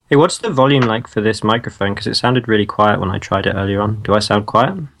Hey, what's the volume like for this microphone? Because it sounded really quiet when I tried it earlier on. Do I sound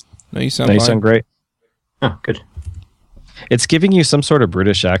quiet? No, you sound No, you fine. sound great. Oh, good. It's giving you some sort of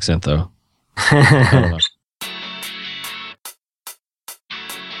British accent, though. I don't know.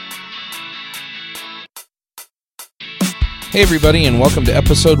 Hey, everybody, and welcome to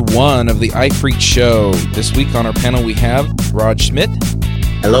episode 1 of the iPhreaks show. This week on our panel, we have Raj Schmidt.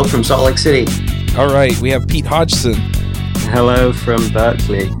 Hello from Salt Lake City. All right, we have Pete Hodgson. Hello from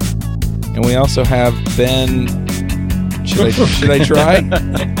Berkeley. And we also have Ben... Should I try?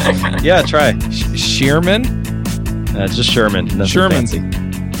 Yeah, try. Sherman? Just Sherman. Nothing Sherman. fancy.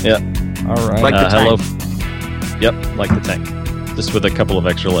 Yeah. All right. Like the hello. tank. Yep, like the tank. Just with a couple of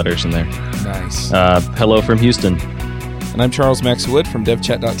extra letters in there. Nice. Hello from Houston. And I'm Charles Max Wood from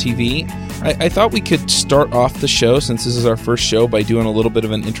devchat.tv. I thought we could start off the show, since this is our first show, by doing a little bit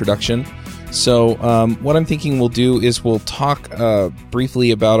of an introduction. So what I'm thinking we'll do is we'll talk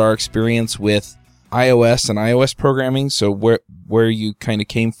briefly about our experience with iOS and iOS programming, so where you kind of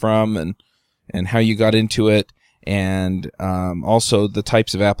came from and how you got into it, and also the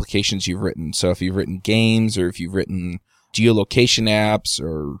types of applications you've written. So if you've written games, or if you've written geolocation apps,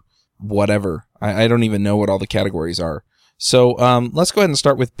 or whatever. I don't even know what all the categories are. So let's go ahead and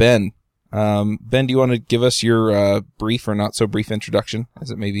start with Ben. Ben, do you want to give us your brief or not so brief introduction,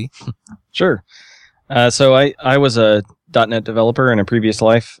 as it may be? Sure. So I was a .NET developer in a previous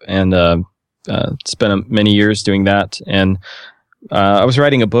life, and spent many years doing that. And I was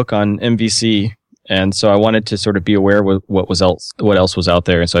writing a book on MVC, and so I wanted to sort of be aware of what else was out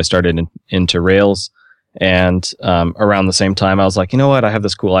there. And so I started into Rails. And around the same time, I was like, you know what? I have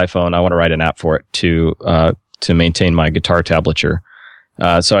this cool iPhone. I want to write an app for it to maintain my guitar tablature.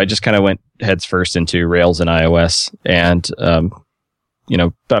 So I just kind of went heads first into Rails and iOS. And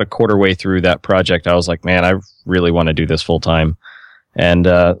about a quarter way through that project, I was like, man, I really want to do this full time. And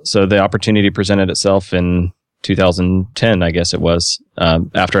so the opportunity presented itself in 2010, I guess it was,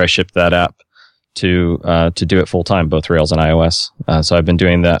 after I shipped that app to do it full time, both Rails and iOS. So I've been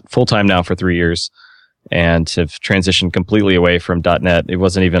doing that full time now for 3 years. And have transitioned completely away from .NET. It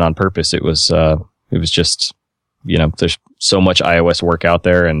wasn't even on purpose. It was just, there's so much iOS work out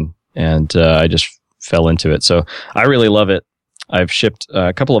there, and I just fell into it. So I really love it. I've shipped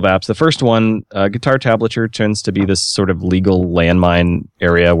a couple of apps. The first one, guitar tablature, tends to be this sort of legal landmine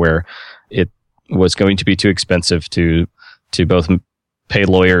area where it was going to be too expensive to both pay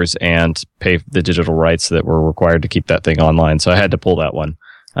lawyers and pay the digital rights that were required to keep that thing online. So I had to pull that one,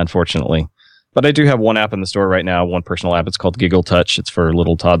 unfortunately. But I do have one app in the store right now, one personal app. It's called Giggle Touch. It's for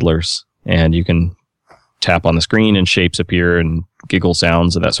little toddlers. And you can tap on the screen and shapes appear and giggle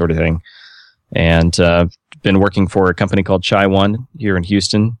sounds and that sort of thing. And been working for a company called Chai One here in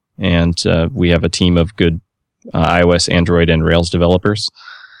Houston. And we have a team of good iOS, Android, and Rails developers.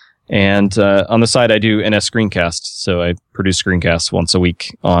 And on the side, I do NS Screencast. So I produce screencasts once a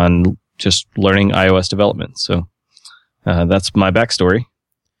week on just learning iOS development. So that's my backstory.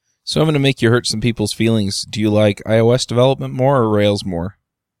 So I'm going to make you hurt some people's feelings. Do you like iOS development more or Rails more?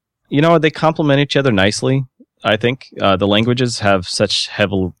 They complement each other nicely. I think the languages have such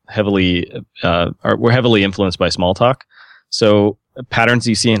we're heavily influenced by Smalltalk. So patterns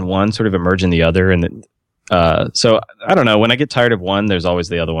you see in one sort of emerge in the other. And so I don't know. When I get tired of one, there's always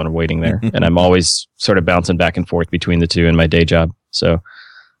the other one waiting there. And I'm always sort of bouncing back and forth between the two in my day job. So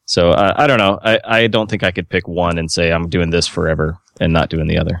I don't know. I don't think I could pick one and say I'm doing this forever and not doing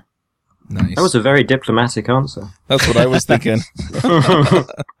the other. Nice. That was a very diplomatic answer. That's what I was thinking.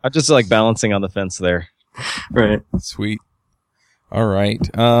 I'm just like balancing on the fence there. Right. Sweet. All right.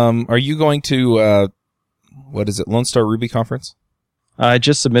 Are you going to, what is it, Lone Star Ruby Conference? I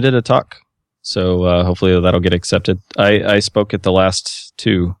just submitted a talk, so hopefully that'll get accepted. I spoke at the last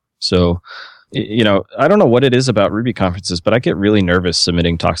two, so I don't know what it is about Ruby conferences, but I get really nervous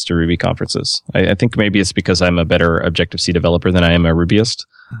submitting talks to Ruby conferences. I think maybe it's because I'm a better Objective-C developer than I am a Rubyist.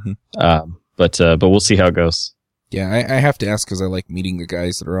 Mm-hmm. But we'll see how it goes. Yeah, I have to ask because I like meeting the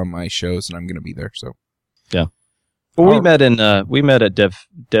guys that are on my shows, and I'm going to be there. So yeah. Well, we met at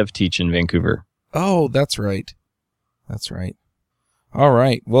Dev Teach in Vancouver. Oh, that's right. That's right. All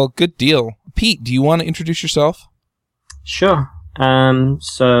right. Well, good deal. Pete, do you want to introduce yourself? Sure.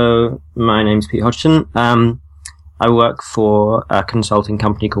 So my name's Pete Hodgson. I work for a consulting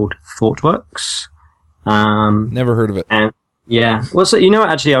company called ThoughtWorks. Never heard of it. And yeah, well, so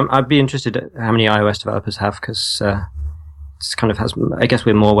actually, I'd be interested in how many iOS developers have, because it's kind of has. I guess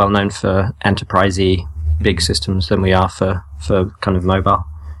we're more well known for enterprisey big systems than we are for kind of mobile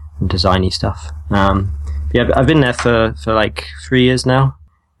and designy stuff. Yeah, I've been there for like 3 years now,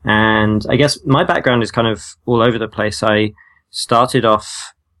 and I guess my background is kind of all over the place. I started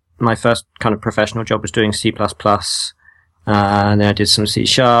off my first kind of professional job was doing C++, and then I did some C#,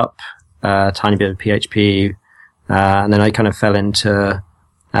 a tiny bit of PHP, and then I kind of fell into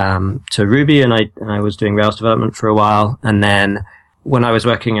to Ruby, and I was doing Rails development for a while. And then when I was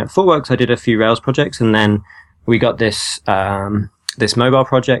working at ThoughtWorks, I did a few Rails projects, and then we got this this mobile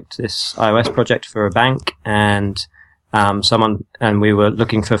project, this iOS project for a bank, and we were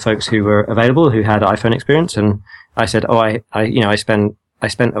looking for folks who were available who had iPhone experience. And I said, I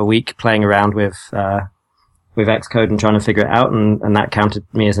spent a week playing around with Xcode and trying to figure it out, and that counted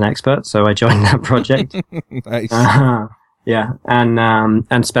me as an expert. So I joined that project. Nice. Yeah,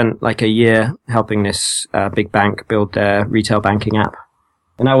 and spent like a year helping this big bank build their retail banking app.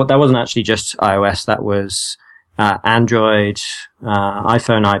 And that wasn't actually just iOS. That was Android,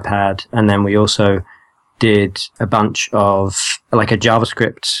 iPhone, iPad, and then we also did a bunch of like a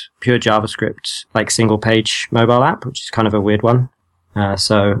pure JavaScript, like single page mobile app, which is kind of a weird one.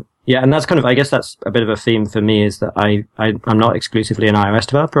 So yeah, and that's kind of, I guess that's a bit of a theme for me, is that I'm not exclusively an iOS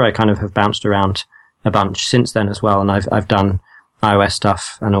developer. I kind of have bounced around a bunch since then as well, and I've done iOS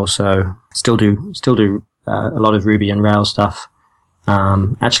stuff and also still do a lot of Ruby and Rails stuff.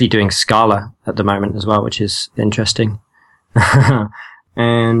 Actually doing Scala at the moment as well, which is interesting.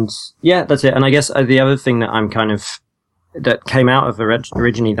 And yeah, that's it. And I guess the other thing that that came out of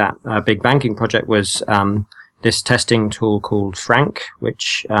originally that big banking project was this testing tool called Frank,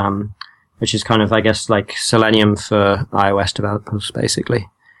 which is kind of, I guess, like Selenium for iOS developers, basically.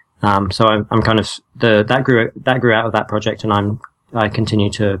 So I'm kind of that grew out of that project, and I continue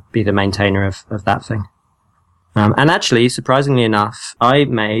to be the maintainer of that thing. And actually, surprisingly enough, I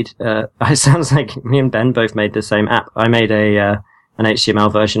made, it sounds like me and Ben both made the same app. I made an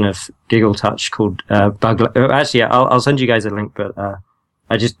HTML version of Giggle Touch called, actually, I'll send you guys a link, but,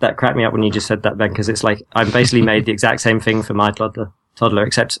 that cracked me up when you just said that, Ben, because it's like, I basically made the exact same thing for my toddler,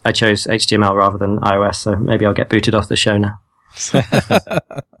 except I chose HTML rather than iOS, so maybe I'll get booted off the show now.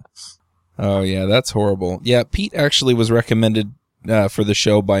 Oh yeah, that's horrible. Yeah, Pete actually was recommended for the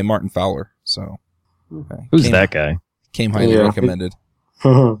show by Martin Fowler, so. Who's that guy? Came highly recommended.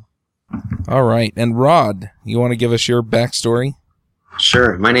 All right. And Rod, you want to give us your backstory?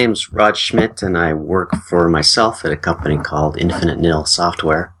 Sure. My name's Rod Schmidt, and I work for myself at a company called Infinite Nil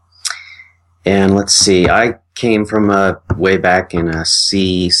Software. And let's see, I came from way back in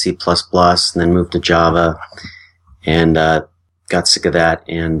C, C++, and then moved to Java, and got sick of that.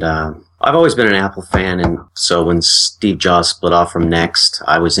 And I've always been an Apple fan, and so when Steve Jobs split off from Next,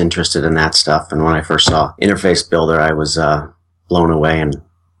 I was interested in that stuff. And when I first saw Interface Builder, I was blown away and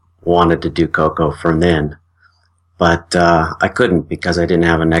wanted to do Cocoa from then. But I couldn't because I didn't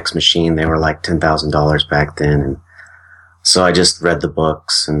have a Next machine. They were like $10,000 back then. And so I just read the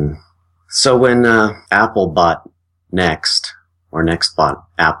books. And so when Apple bought Next, or Next bought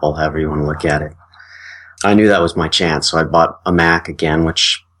Apple, however you want to look at it, I knew that was my chance. So I bought a Mac again,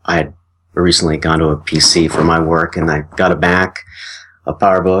 which I had recently gone to a PC for my work, and I got a Mac, a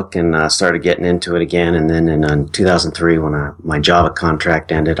PowerBook, and started getting into it again. And then in 2003, when my Java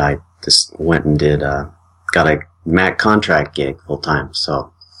contract ended, I just went and got a Mac contract gig full time.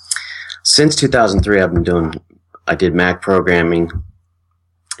 So since 2003, I did Mac programming,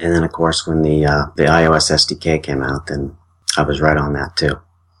 and then of course when the iOS SDK came out, then I was right on that too.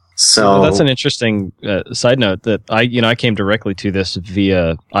 So well, that's an interesting side note that I came directly to this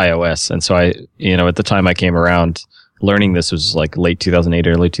via iOS, and so at the time I came around learning this was like late 2008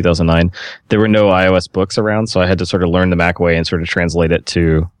 or late 2009. There were no iOS books around, so I had to sort of learn the Mac way and sort of translate it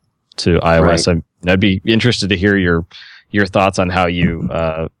to iOS. Right. I'd be interested to hear your thoughts on how you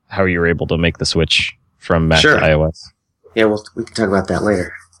were able to make the switch from Mac to iOS. Yeah, well, we can talk about that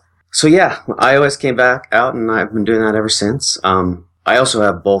later. So yeah, iOS came back out, and I've been doing that ever since. I also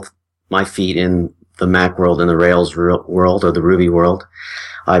have both my feet in the Mac world and the Rails world, or the Ruby world.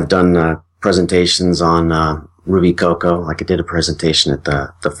 I've done presentations on Ruby Cocoa. Like I did a presentation at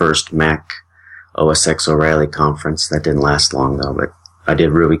the first Mac OS X O'Reilly conference. That didn't last long though, but I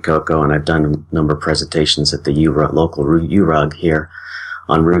did Ruby Cocoa, and I've done a number of presentations at the local URUG here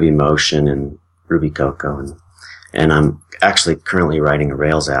on Ruby Motion and Ruby Cocoa. And I'm actually currently writing a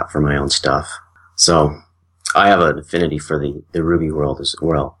Rails app for my own stuff. So I have an affinity for the Ruby world as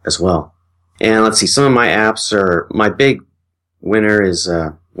well. And let's see, some of my apps my big winner is,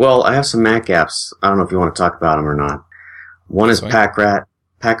 I have some Mac apps. I don't know if you want to talk about them or not. One is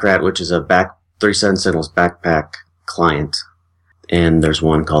PackRat, which is a 37 Sentinels backpack client. And there's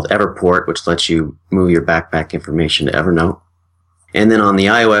one called Everport, which lets you move your backpack information to Evernote. And then on the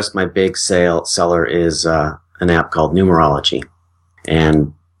iOS, my big seller is an app called Numerology.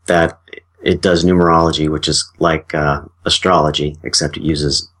 And it does numerology, which is like astrology, except it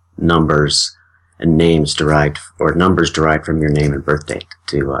uses numbers and names derived, or numbers derived from your name and birth date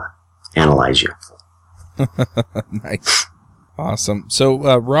to analyze you. Nice. Awesome.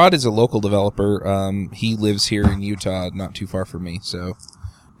 So Rod is a local developer. He lives here in Utah, not too far from me. So,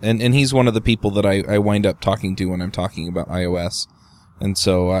 and he's one of the people that I wind up talking to when I'm talking about iOS. And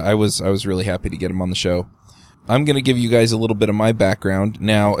so I was really happy to get him on the show. I'm going to give you guys a little bit of my background.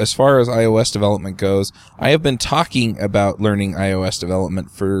 Now, as far as iOS development goes, I have been talking about learning iOS development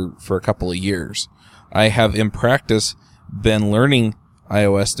for a couple of years. I have, in practice, been learning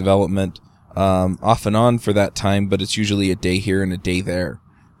iOS development off and on for that time, but it's usually a day here and a day there.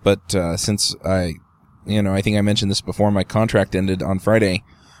 But since I think I mentioned this before, my contract ended on Friday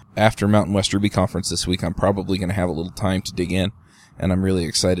after Mountain West Ruby Conference this week. I'm probably going to have a little time to dig in. And I'm really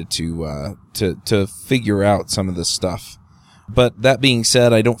excited to figure out some of this stuff. But that being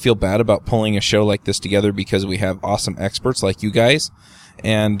said, I don't feel bad about pulling a show like this together because we have awesome experts like you guys,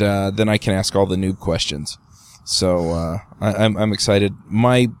 and then I can ask all the noob questions. So I'm excited.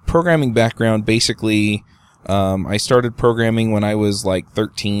 My programming background, basically, I started programming when I was like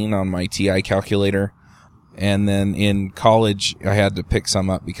 13 on my TI calculator. And then in college, I had to pick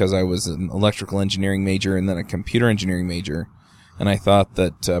some up because I was an electrical engineering major and then a computer engineering major. And I thought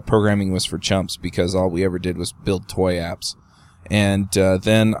that programming was for chumps because all we ever did was build toy apps. And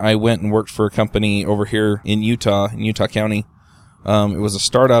then I went and worked for a company over here in Utah County. It was a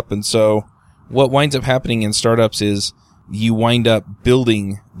startup, and so what winds up happening in startups is you wind up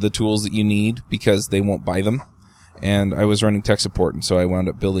building the tools that you need because they won't buy them. And I was running tech support, and so I wound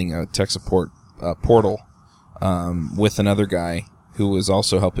up building a tech support portal with another guy who was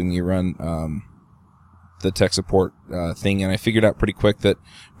also helping me run the tech support thing, and I figured out pretty quick that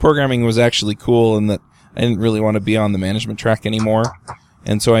programming was actually cool and that I didn't really want to be on the management track anymore.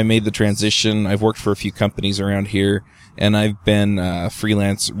 And so I made the transition. I've worked for a few companies around here, and I've been a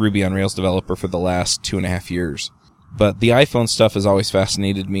freelance Ruby on Rails developer for the last 2.5 years. But the iPhone stuff has always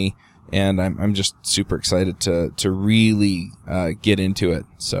fascinated me, and I'm just super excited to really get into it.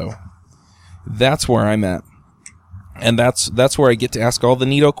 So that's where I'm at. And that's where I get to ask all the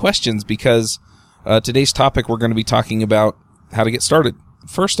neato questions because today's topic, we're going to be talking about how to get started.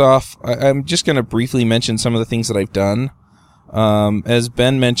 First off, I'm just going to briefly mention some of the things that I've done. As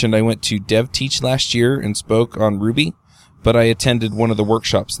Ben mentioned, I went to DevTeach last year and spoke on Ruby, but I attended one of the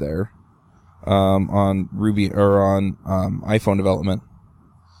workshops there on Ruby or on iPhone development.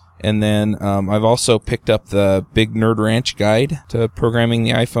 And then I've also picked up the Big Nerd Ranch guide to programming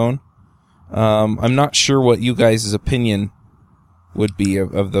the iPhone. I'm not sure what you guys' opinion would be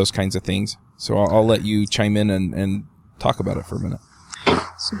of those kinds of things. So I'll let you chime in and talk about it for a minute.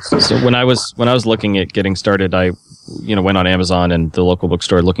 So when I was looking at getting started, I went on Amazon and the local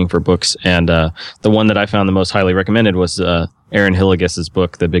bookstore looking for books, and the one that I found the most highly recommended was Aaron Hilligas's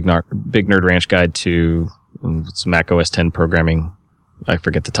book, The Big Nerd Ranch Guide to Mac OS 10 Programming. I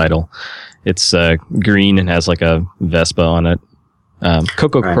forget the title. It's green and has like a Vespa on it.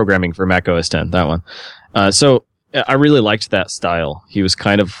 Cocoa right. Programming for Mac OS 10. That one. So I really liked that style. He was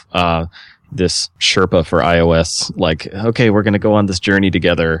kind of this Sherpa for iOS, like, okay, we're going to go on this journey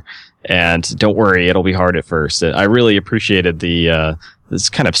together, and don't worry, it'll be hard at first. I really appreciated the this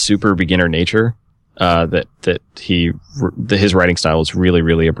kind of super beginner nature that his writing style was really,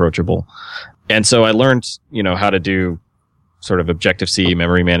 really approachable. And so I learned, how to do sort of Objective-C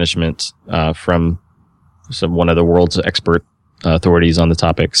memory management from one of the world's expert authorities on the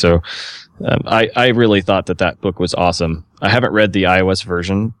topic. So I really thought that book was awesome. I haven't read the iOS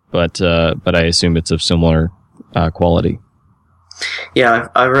version, but I assume it's of similar quality. Yeah,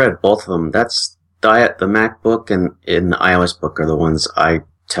 I read both of them. That's the Mac book and the iOS book are the ones I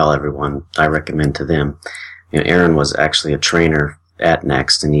tell everyone I recommend to them. Aaron was actually a trainer at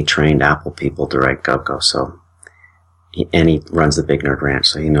Next, and he trained Apple people to write Cocoa. So, and he runs the Big Nerd Ranch,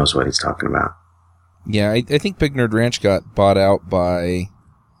 so he knows what he's talking about. Yeah, I think Big Nerd Ranch got bought out by,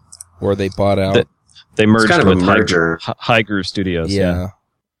 or they bought out. They merged kind of with a merger. High Groove Studios. Yeah.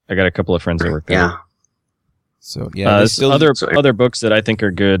 I got a couple of friends that work there. Yeah. So yeah, other books that I think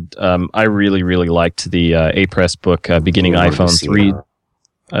are good. I really, really liked the A-Press book, Beginning iPhone 3.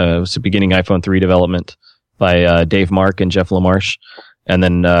 It was Beginning iPhone 3 Development by Dave Mark and Jeff LaMarche. And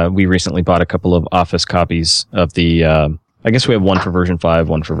then we recently bought a couple of Office copies of the. I guess we have one for version 5,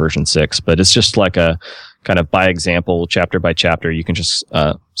 one for version 6, but it's just like a kind of by example, chapter by chapter. You can just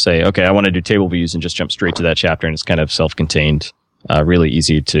say, okay, I want to do table views and just jump straight to that chapter, and it's kind of self-contained, really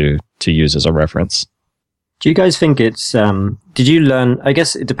easy to use as a reference. Do you guys think it's, did you learn, I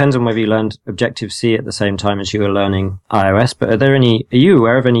guess it depends on whether you learned Objective-C at the same time as you were learning iOS, but are you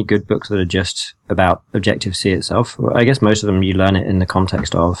aware of any good books that are just about Objective-C itself? Well, I guess most of them you learn it in the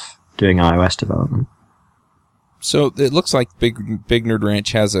context of doing iOS development. So it looks like Big Nerd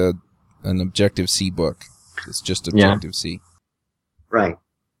Ranch has an Objective-C book. It's just Objective-C. Right.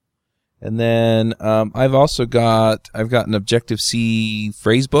 And then I've got an Objective-C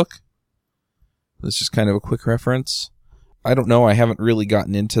phrase book. This is kind of a quick reference. I don't know. I haven't really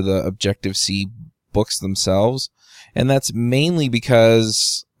gotten into the Objective-C books themselves. And that's mainly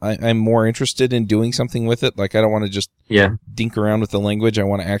because I'm more interested in doing something with it. Like, I don't want to just dink around with the language. I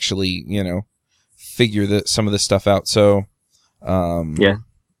want to actually, figure some of this stuff out. So,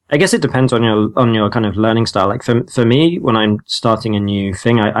 I guess it depends on your kind of learning style. Like for me, when I'm starting a new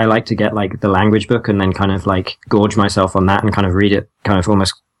thing, I like to get like the language book and then kind of like gorge myself on that and kind of read it, kind of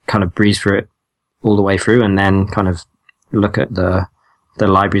almost kind of breeze through it all the way through, and then kind of look at the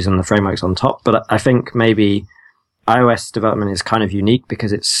libraries and the frameworks on top. But I think maybe iOS development is kind of unique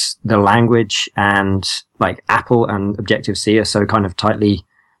because it's the language, and like Apple and Objective-C are so kind of tightly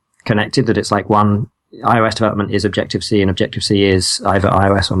connected that it's like one iOS development is Objective-C and Objective-C is either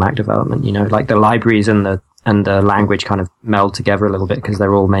iOS or Mac development. Like the libraries and the language kind of meld together a little bit because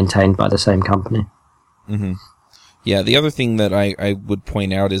they're all maintained by the same company. Mm-hmm. Yeah, the other thing that I would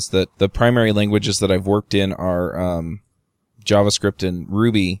point out is that the primary languages that I've worked in are JavaScript and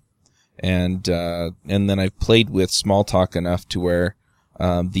Ruby, and then I've played with Smalltalk enough to where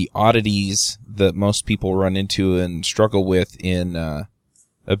the oddities that most people run into and struggle with in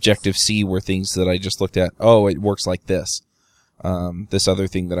Objective-C were things that I just looked at. Oh, it works like this. This other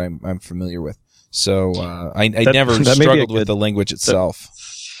thing that I'm familiar with. So I never struggled with the language itself.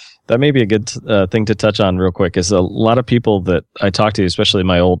 That may be a good thing to touch on real quick. Is a lot of people that I talk to, especially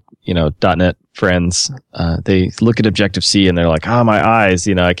my old .NET friends, they look at Objective-C and they're like, my eyes,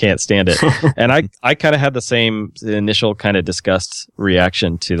 I can't stand it. And I kind of had the same initial kind of disgust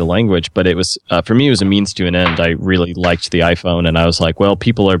reaction to the language, but it was for me it was a means to an end. I really liked the iPhone, and I was like, well,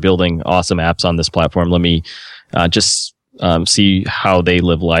 people are building awesome apps on this platform. Let me just see how they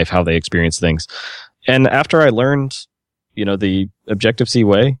live life, how they experience things. And after I learned, the Objective-C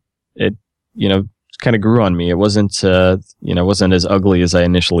way, it, kind of grew on me. It wasn't as ugly as I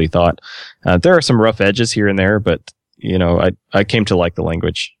initially thought. There are some rough edges here and there, but, I came to like the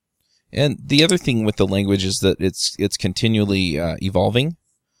language. And the other thing with the language is that it's continually evolving.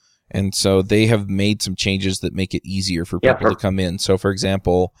 And so they have made some changes that make it easier for people to come in. So, for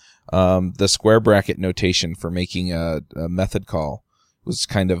example, the square bracket notation for making a method call was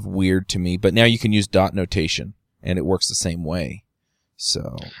kind of weird to me, but now you can use dot notation and it works the same way.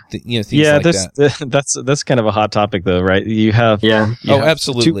 So, things like that. That's kind of a hot topic, though, right? You have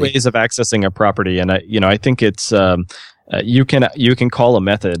absolutely two ways of accessing a property, and I think it's you can call a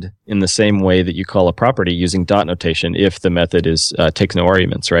method in the same way that you call a property using dot notation if the method is takes no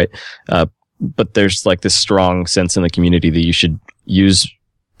arguments, right? But there's like this strong sense in the community that you should use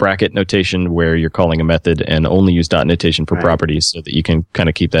bracket notation where you're calling a method and only use dot notation for properties, so that you can kind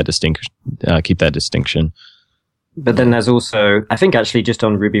of keep that distinction. But then there's also, I think actually just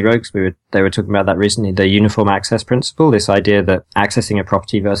on Ruby Rogues, they were talking about that recently, the uniform access principle, this idea that accessing a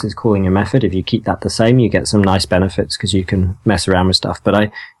property versus calling a method, if you keep that the same, you get some nice benefits because you can mess around with stuff. But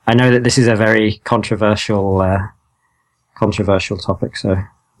I know that this is a very controversial topic, so.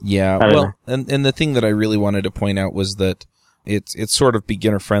 Yeah, well, and the thing that I really wanted to point out was that it's sort of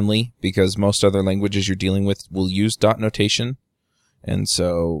beginner friendly because most other languages you're dealing with will use dot notation. And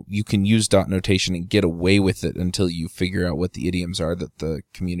so you can use dot notation and get away with it until you figure out what the idioms are that the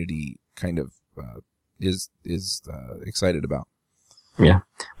community kind of is excited about. Yeah.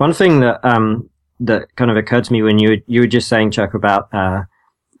 One thing that kind of occurred to me when you were just saying, Chuck, about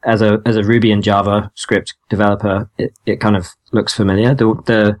as a Ruby and JavaScript developer, it kind of looks familiar.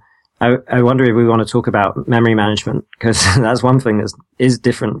 I wonder if we want to talk about memory management, because that's one thing that is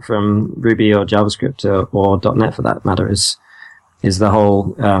different from Ruby or JavaScript or .NET for that matter, is the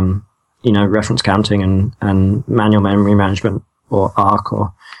whole, reference counting and manual memory management, or ARC,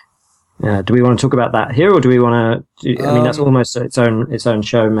 or, do we want to talk about that here, or do we want to, that's almost its own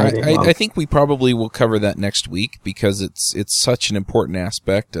show, maybe. I think we probably will cover that next week, because it's such an important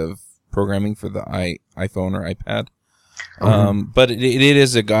aspect of programming for the iPhone or iPad. But it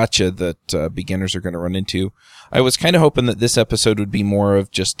is a gotcha that beginners are going to run into. I was kind of hoping that this episode would be more of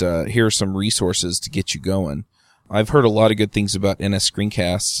just, here are some resources to get you going. I've heard a lot of good things about NS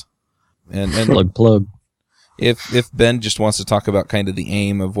screencasts, and plug. If Ben just wants to talk about kind of the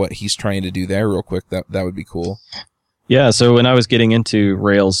aim of what he's trying to do there real quick, that would be cool. Yeah, so when I was getting into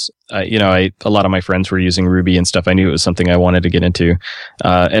Rails, a lot of my friends were using Ruby and stuff. I knew it was something I wanted to get into.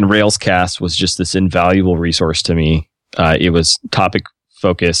 And Railscast was just this invaluable resource to me. It was topic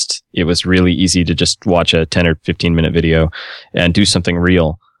focused. It was really easy to just watch a 10 or 15 minute video and do something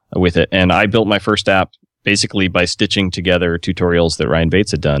real with it. And I built my first app basically by stitching together tutorials that Ryan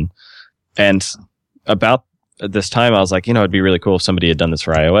Bates had done. And about this time, I was like, it'd be really cool if somebody had done this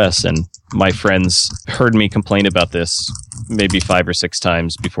for iOS. And my friends heard me complain about this maybe 5 or 6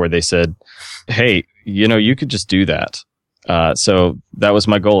 times before they said, hey, you could just do that. So that was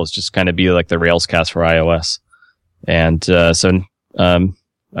my goal, is just kind of be like the Railscast for iOS. And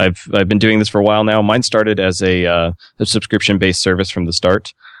I've been doing this for a while now. Mine started as a subscription-based service from the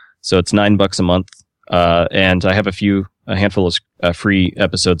start. So it's $9 a month. And I have a handful of free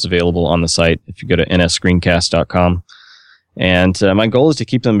episodes available on the site if you go to nsscreencast.com. And my goal is to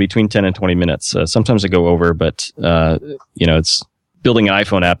keep them between 10 and 20 minutes. Sometimes I go over, but it's building an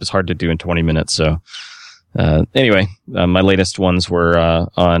iPhone app is hard to do in 20 minutes. So anyway, my latest ones were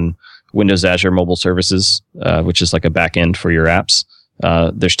on Windows Azure Mobile Services, which is like a back end for your apps.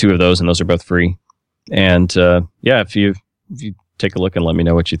 There's 2 of those, and those are both free. And if you take a look and let me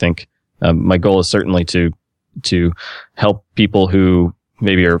know what you think. My goal is certainly to help people who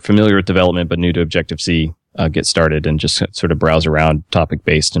maybe are familiar with development but new to Objective-C get started and just sort of browse around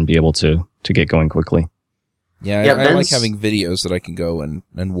topic-based and be able to get going quickly. Yeah, I like having videos that I can go and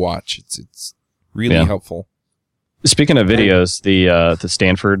watch. It's really helpful. Speaking of videos, the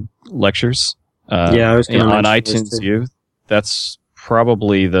Stanford lectures I was on iTunes U, that's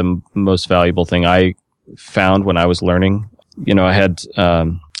probably the most valuable thing I found when I was learning. I had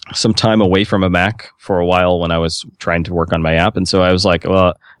some time away from a Mac for a while when I was trying to work on my app. And so I was like,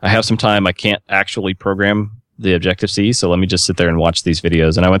 well, I have some time. I can't actually program the Objective-C, so let me just sit there and watch these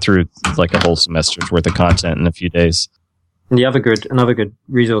videos. And I went through like a whole semester's worth of content in a few days. And another good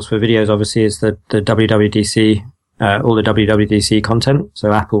resource for videos, obviously, is the WWDC, all the WWDC content.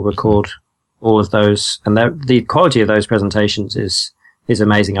 So Apple record all of those, and the quality of those presentations is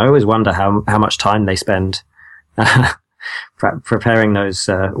amazing. I always wonder how much time they spend preparing those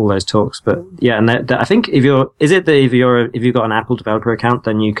all those talks. But yeah, and I think if you've got an Apple developer account,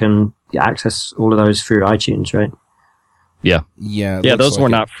 then you can access all of those through iTunes, right? Yeah. Those were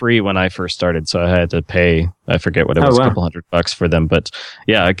like not free when I first started, so I had to pay. I forget what it was, a couple $100 for them. But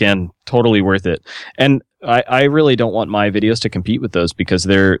yeah, again, totally worth it. And I really don't want my videos to compete with those because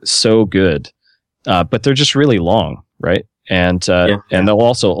they're so good, but they're just really long, right? And and they'll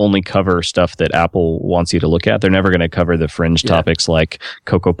also only cover stuff that Apple wants you to look at. They're never going to cover the fringe topics like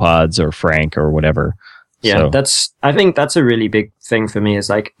CocoaPods or Frank or whatever. Yeah, I think that's a really big thing for me. Is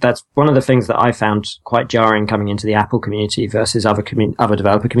like that's one of the things that I found quite jarring coming into the Apple community versus other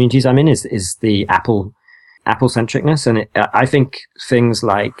developer communities I'm in is the Apple centricness, and I think things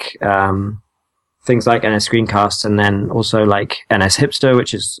like NS Screencasts and then also like NS Hipster,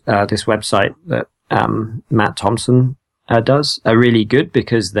 which is this website that Matt Thompson does, are really good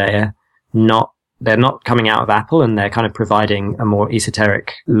because they're not coming out of Apple, and they're kind of providing a more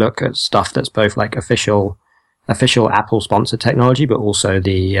esoteric look at stuff that's both like official Apple sponsored technology, but also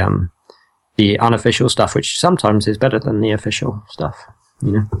the unofficial stuff, which sometimes is better than the official stuff.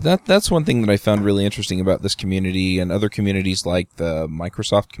 That's one thing that I found really interesting about this community and other communities like the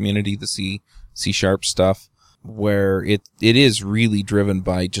Microsoft community, the C# stuff, where it is really driven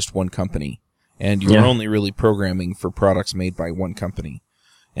by just one company, and you're only really programming for products made by one company.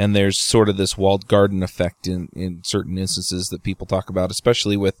 And there's sort of this walled garden effect in certain instances that people talk about,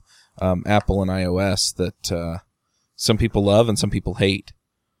 especially with Apple and iOS, that some people love and some people hate.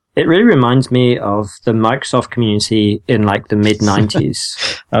 It really reminds me of the Microsoft community in like the mid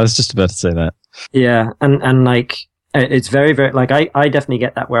 90s. I was just about to say that. Yeah, and like it's very, very like I definitely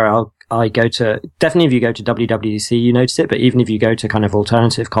get that where I go to, definitely if you go to WWDC you notice it, but even if you go to kind of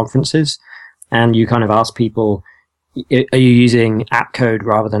alternative conferences and you kind of ask people, are you using app code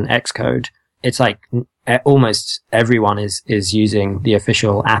rather than Xcode? It's like almost everyone is using the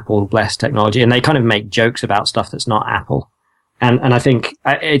official Apple blessed technology, and they kind of make jokes about stuff that's not Apple. And I think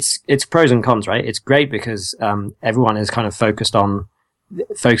it's pros and cons, right? It's great because everyone is kind of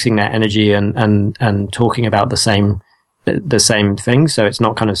focusing their energy and talking about the same thing. So it's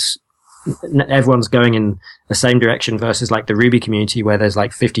not kind of everyone's going in the same direction versus like the Ruby community where there's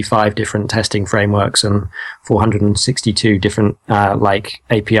like 55 different testing frameworks and 462 different like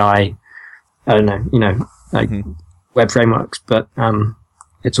API, I don't know, like web frameworks. But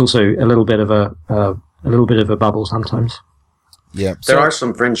it's also a little bit of a bubble sometimes. Yeah, there are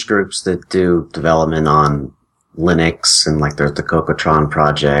some fringe groups that do development on Linux, and like there's the Cocotron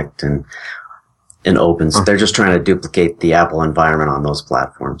project, and an open. They're just trying to duplicate the Apple environment on those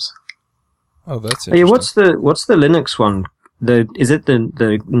platforms. Oh, that's interesting. Yeah, what's the Linux one? Is it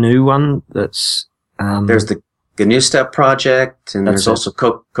the new one that's there's the GNU Step project, and there's also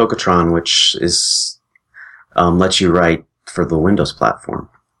Cocatron, which is lets you write for the Windows platform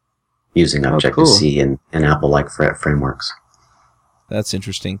using Objective-C and Apple-like frameworks. That's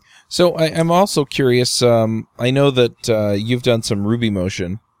interesting. So I'm also curious. I know that you've done some Ruby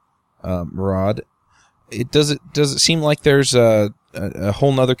Motion, Rod. Does it seem like there's a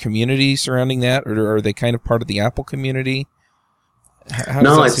whole nother community surrounding that, or are they kind of part of the Apple community? How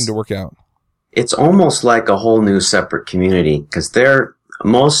does that seem to work out? It's almost like a whole new separate community, because the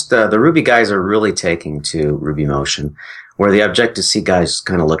Ruby guys are really taking to Ruby Motion, where the Objective-C guys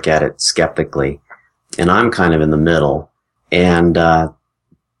kind of look at it skeptically, and I'm kind of in the middle. And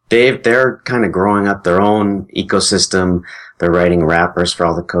they're kind of growing up their own ecosystem. They're writing wrappers for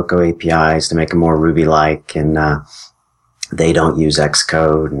all the Cocoa APIs to make them more Ruby-like, and they don't use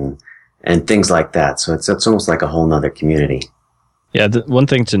Xcode and things like that. So it's almost like a whole nother community. Yeah, one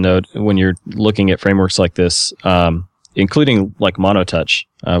thing to note when you're looking at frameworks like this, including like Monotouch,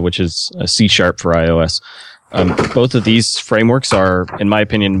 which is a C# for iOS, both of these frameworks are, in my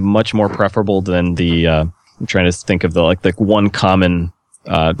opinion, much more preferable than the. I'm trying to think of the one common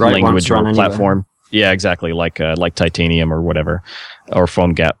language or platform. Anywhere. Yeah, exactly, like Titanium or whatever, or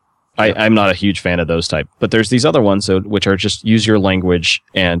PhoneGap. I'm not a huge fan of those type, but there's these other ones which are just use your language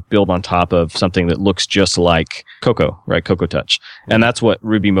and build on top of something that looks just like Cocoa, right? Cocoa Touch. And that's what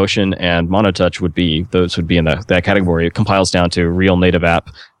Ruby Motion and Monotouch would be. Those would be in that category. It compiles down to a real native app,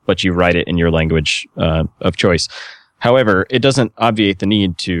 but you write it in your language of choice. However, it doesn't obviate the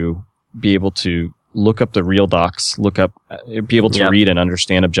need to be able to look up the real docs, be able to read and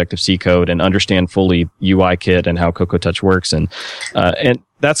understand Objective-C code and understand fully UIKit and how Cocoa Touch works. And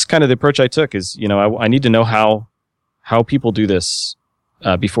that's kind of the approach I took is, I need to know how people do this,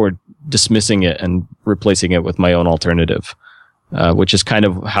 before dismissing it and replacing it with my own alternative, which is kind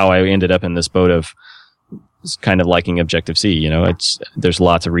of how I ended up in this boat of kind of liking Objective-C. There's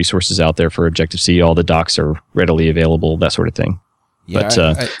lots of resources out there for Objective-C. All the docs are readily available, that sort of thing. Yeah,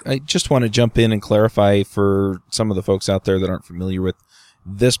 but, I just want to jump in and clarify for some of the folks out there that aren't familiar with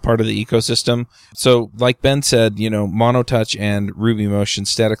this part of the ecosystem. So, like Ben said, Monotouch and Ruby Motion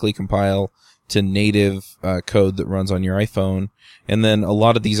statically compile to native code that runs on your iPhone. And then a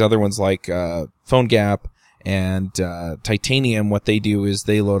lot of these other ones like PhoneGap and Titanium, what they do is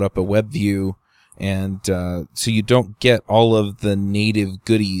they load up a web view, and so you don't get all of the native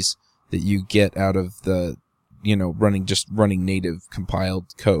goodies that you get out of the running native compiled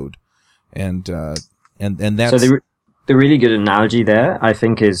code, and that's so the really good analogy there, I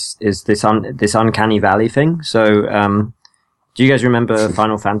think, is this uncanny valley thing. So, do you guys remember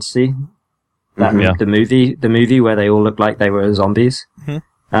Final Fantasy? The movie where they all looked like they were zombies.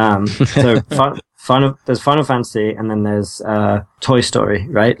 Mm-hmm. So there's Final Fantasy, and then there's Toy Story,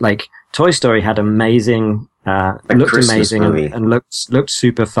 right? Like Toy Story had amazing. Looked amazing and looked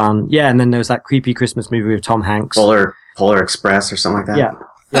super fun. Yeah, and then there was that creepy Christmas movie with Tom Hanks. Polar Express or something like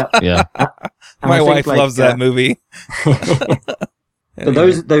that. Yeah. My wife loves that movie.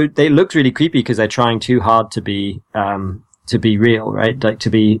 But they looked really creepy because they're trying too hard to be real, right? Like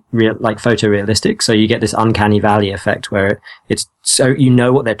to be real, like photorealistic. So you get this uncanny valley effect where it's so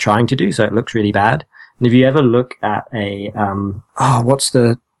what they're trying to do, so it looks really bad. And if you ever look at what's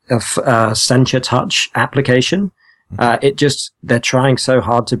the Sencha Touch application, they're trying so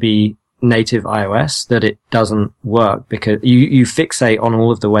hard to be native iOS that it doesn't work, because you fixate on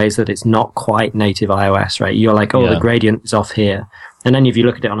all of the ways that it's not quite native iOS, right? You're like, the gradient is off here. And then if you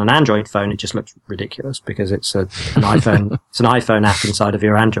look at it on an Android phone, it just looks ridiculous because it's an iPhone, it's an iPhone app inside of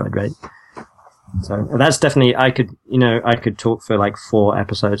your Android, right? So that's definitely, I could talk for like 4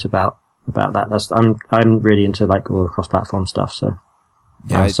 episodes about that. I'm really into like all the cross-platform stuff, so.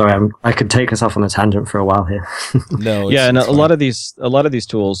 Yeah, I could take us off on a tangent for a while here. No, and a lot of these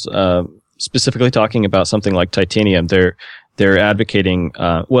tools, specifically talking about something like Titanium, they're advocating.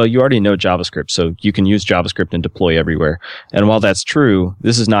 Well, you already know JavaScript, so you can use JavaScript and deploy everywhere. And while that's true,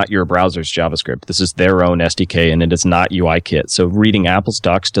 this is not your browser's JavaScript. This is their own SDK, and it is not UIKit. So reading Apple's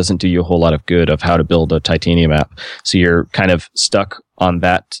docs doesn't do you a whole lot of good of how to build a Titanium app. So you're kind of stuck on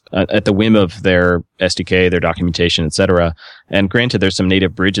that at the whim of their SDK, their documentation, etc. And granted, there's some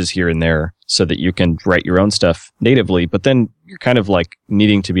native bridges here and there so that you can write your own stuff natively, but then you're kind of like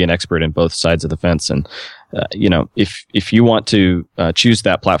needing to be an expert in both sides of the fence. And, if you want to choose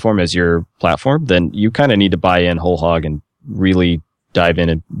that platform as your platform, then you kind of need to buy in whole hog and really dive in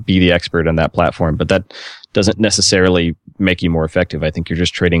and be the expert on that platform. But that doesn't necessarily make you more effective. I think you're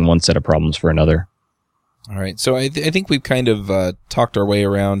just trading one set of problems for another. All right. So I think we've kind of talked our way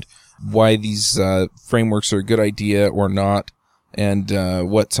around why these frameworks are a good idea or not, and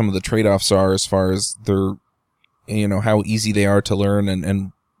what some of the trade-offs are as far as their, how easy they are to learn,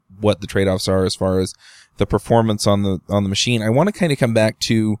 and what the trade-offs are as far as the performance on the machine. I want to kind of come back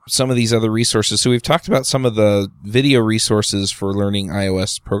to some of these other resources. So we've talked about some of the video resources for learning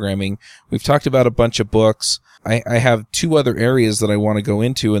iOS programming. We've talked about a bunch of books. I have two other areas that I want to go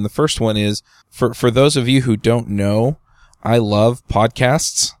into, and the first one is for those of you who don't know, I love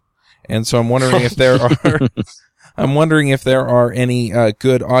podcasts, and so I'm wondering if there are any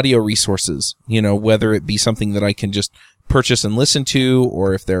good audio resources. Whether it be something that I can just purchase and listen to,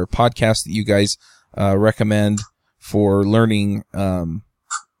 or if there are podcasts that you guys recommend for learning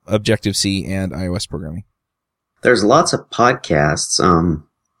Objective-C and iOS programming. There's lots of podcasts.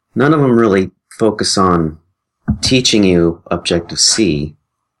 None of them really focus on teaching you Objective-C.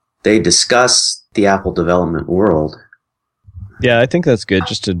 They discuss the Apple development world. Yeah, I think that's good,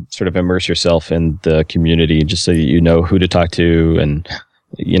 just to sort of immerse yourself in the community, just so you know who to talk to, and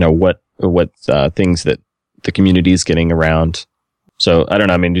what things that the community is getting around. So I don't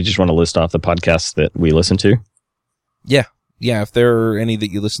know. I mean, do you just want to list off the podcasts that we listen to? Yeah. If there are any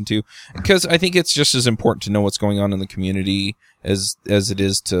that you listen to, because I think it's just as important to know what's going on in the community as it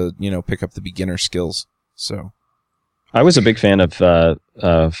is to pick up the beginner skills. So I was a big fan of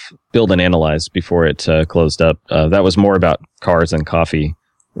Build and Analyze before it closed up. That was more about cars and coffee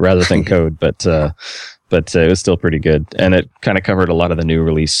rather than code, but it was still pretty good, and it kind of covered a lot of the new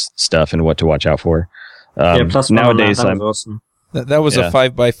release stuff and what to watch out for. Plus nowadays, that was awesome. That was a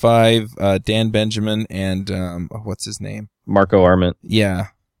 5x5, Dan Benjamin and what's his name? Marco Arment. Yeah.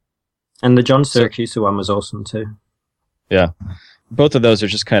 And the John Syracuse one was awesome too. Yeah. Both of those are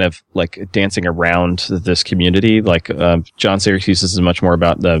just kind of like dancing around this community. Like John Syracuse is much more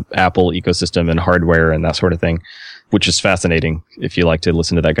about the Apple ecosystem and hardware and that sort of thing, which is fascinating. If you like to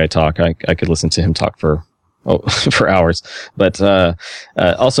listen to that guy talk, I could listen to him talk for hours. But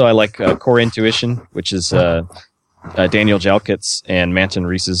also I like Core Intuition, which is Daniel Jalkitz and Manton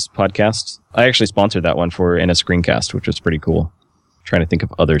Reese's podcast. I actually sponsored that one for in a screencast, which was pretty cool. I'm trying to think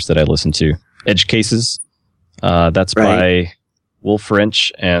of others that I listen to. Edge Cases. That's right. By Wolf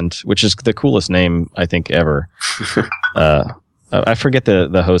French, and which is the coolest name I think ever. I forget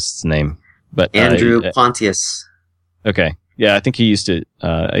the host's name, but Andrew Pontius. Okay, yeah, I think he used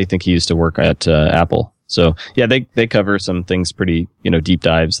to work at Apple. So yeah, they cover some things pretty, deep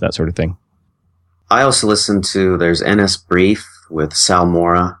dives, that sort of thing. I also listen to, there's NS Brief with Sal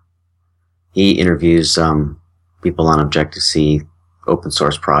Mora. He interviews people on Objective-C, open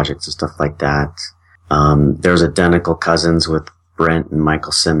source projects and stuff like that. There's Identical Cousins with Brent and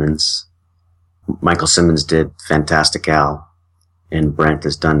Michael Simmons. Michael Simmons did Fantastic Al, and Brent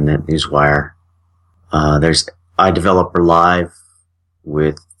has done NetNewsWire. There's iDeveloper Live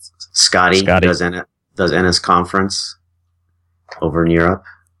with Scotty. Does NS Conference over in Europe.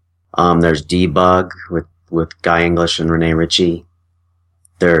 There's Debug with Guy English and Renee Ritchie.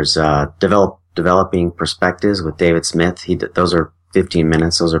 There's Developing Perspectives with David Smith. Those are 15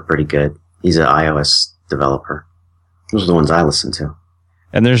 minutes. Those are pretty good. He's an iOS developer. Those are the ones I listen to.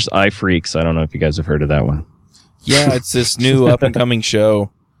 And there's iPhreaks. I don't know if you guys have heard of that one. Yeah, it's this new up-and-coming show.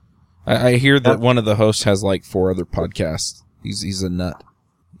 I hear that one of the hosts has like 4 other podcasts. He's a nut.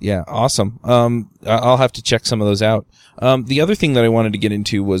 Yeah, awesome. I'll have to check some of those out. The other thing that I wanted to get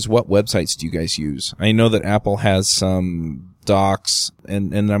into was, what websites do you guys use? I know that Apple has some docs,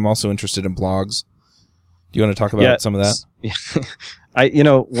 and I'm also interested in blogs. Do you want to talk about some of that?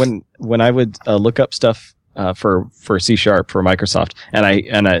 When I would look up stuff for C# for Microsoft, and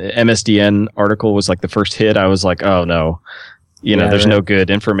an MSDN article was like the first hit, I was like, oh no. There's no good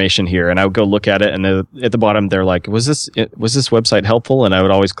information here. And I would go look at it, and at the bottom, they're like, was this website helpful? And I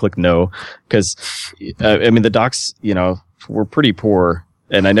would always click no, because, the docs, were pretty poor,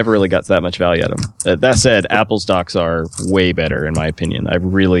 and I never really got that much value out of them. That said, Apple's docs are way better, in my opinion.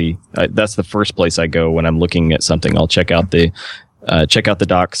 That's the first place I go when I'm looking at something. I'll check out the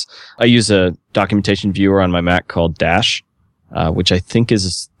docs. I use a documentation viewer on my Mac called Dash, which I think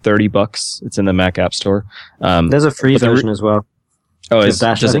is $30. It's in the Mac App Store. There's a free version as well. Oh, does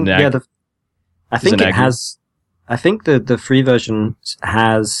it nag? I think it has. I think the free version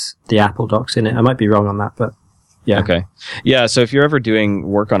has the Apple Docs in it. I might be wrong on that, but yeah. Okay. Yeah. So if you're ever doing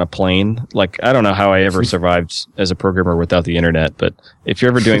work on a plane, like, I don't know how I ever survived as a programmer without the internet, but if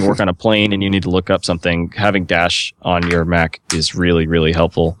you're ever doing work on a plane and you need to look up something, having Dash on your Mac is really, really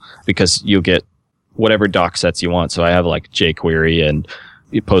helpful, because you'll get whatever doc sets you want. So I have like jQuery and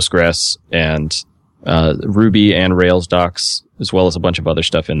Postgres and Ruby and Rails docs, as well as a bunch of other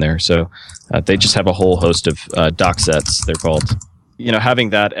stuff in there. So they just have a whole host of doc sets, they're called. Having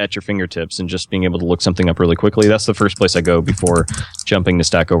that at your fingertips and just being able to look something up really quickly, that's the first place I go before jumping to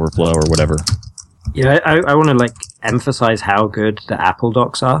Stack Overflow or whatever. Yeah, I want to emphasize how good the Apple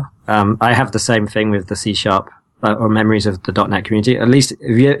docs are. I have the same thing with the C# or memories of the .NET community. At least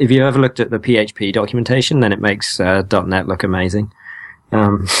if you ever looked at the PHP documentation, then it makes .NET look amazing.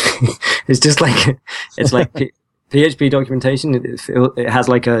 It's just PHP documentation. It has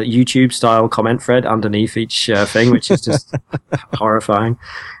a YouTube style comment thread underneath each thing, which is just horrifying.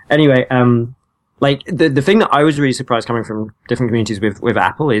 Anyway, the thing that I was really surprised coming from different communities with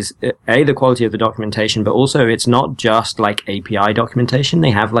Apple is the quality of the documentation, but also it's not just API documentation.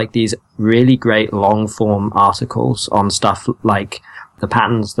 They have these really great long form articles on stuff like the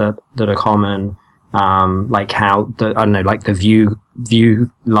patterns that are common, how the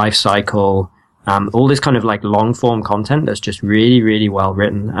view life cycle, all this kind of long form content that's just really, really well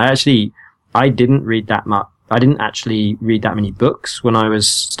written. I didn't read that much. I didn't actually read that many books when I was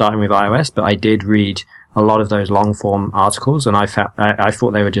starting with iOS, but I did read a lot of those long form articles, and I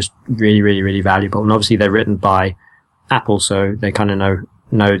thought they were just really, really, really valuable. And obviously they're written by Apple, so they kind of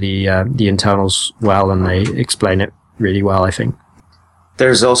know the internals well, and they explain it really well, I think.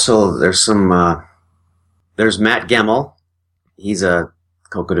 There's Matt Gemmell. He's a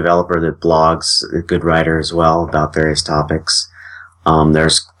Cocoa developer that blogs, a good writer as well about various topics.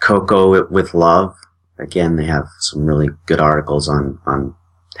 There's Cocoa with Love. Again, they have some really good articles on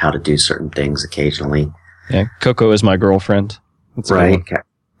how to do certain things occasionally. Yeah, Coco is my girlfriend. That's right.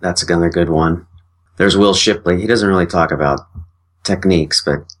 That's another good one. There's Will Shipley. He doesn't really talk about techniques,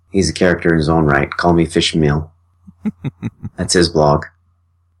 but he's a character in his own right. Call me Fishmeal. That's his blog.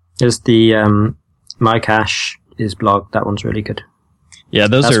 There's the MyCache, his blog. That one's really good. Yeah,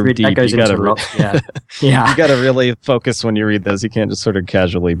 those are deep. That goes into a lot. Yeah. Yeah. You got to really focus when you read those. You can't just sort of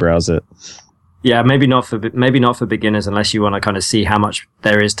casually browse it. Yeah, maybe not for beginners, unless you want to kind of see how much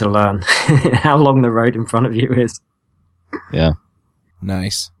there is to learn, how long the road in front of you is. Yeah,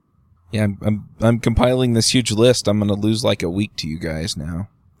 nice. Yeah, I'm compiling this huge list. I'm going to lose a week to you guys now.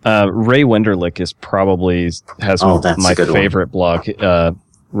 Ray Wenderlich has my favorite blog.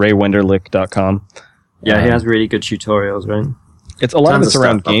 RayWenderlich.com. Yeah, he has really good tutorials, right? It's a lot of it's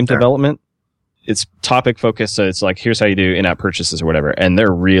around game development. It's topic focused, so it's here's how you do in-app purchases or whatever, and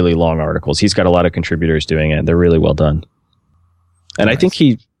they're really long articles. He's got a lot of contributors doing it. They're really well done. And nice. I think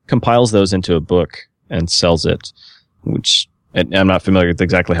he compiles those into a book and sells it, which I'm not familiar with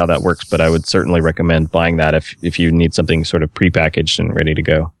exactly how that works, but I would certainly recommend buying that if you need something sort of prepackaged and ready to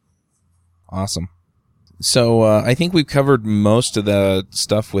go. Awesome. So I think we've covered most of the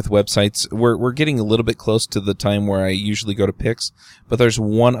stuff with websites. We're getting a little bit close to the time where I usually go to picks, but there's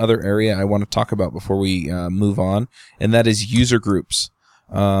one other area I want to talk about before we move on, and that is user groups.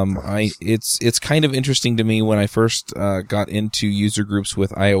 It's kind of interesting to me when I first got into user groups with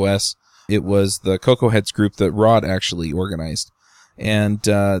iOS. It was the Cocoa Heads group that Rod actually organized, and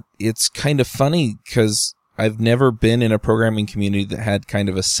it's kind of funny because I've never been in a programming community that had kind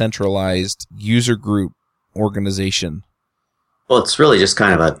of a centralized user group organization. Well, it's really just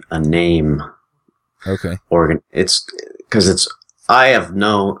kind of a name. Okay. It's because I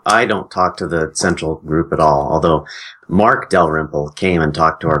don't talk to the central group at all. Although Mark Dalrymple came and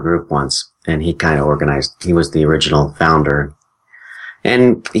talked to our group once, and he kind of organized. He was the original founder,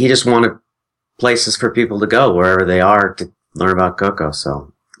 and he just wanted places for people to go wherever they are to learn about Cocoa.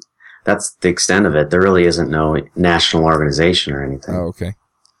 So that's the extent of it. There really isn't no national organization or anything. Oh, okay.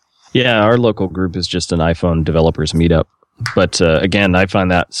 Yeah, our local group is just an iPhone developers meetup. But again, I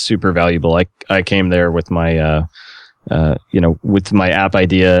find that super valuable. I came there with my, with my app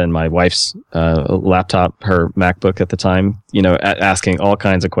idea and my wife's laptop, her MacBook at the time, asking all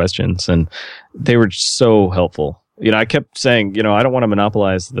kinds of questions. And they were so helpful. I kept saying, I don't want to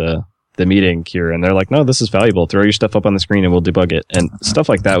monopolize the meeting here. And they're like, no, this is valuable. Throw your stuff up on the screen and we'll debug it. And stuff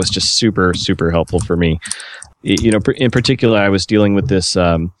like that was just super, super helpful for me. In particular, I was dealing with this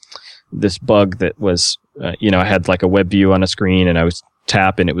bug that was, I had a web view on a screen and I was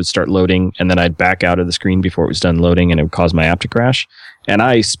tap and it would start loading and then I'd back out of the screen before it was done loading and it would cause my app to crash. And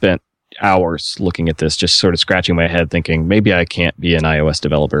I spent hours looking at this, just sort of scratching my head thinking, maybe I can't be an iOS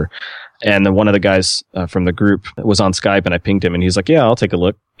developer. And then one of the guys from the group was on Skype and I pinged him and he's like, yeah, I'll take a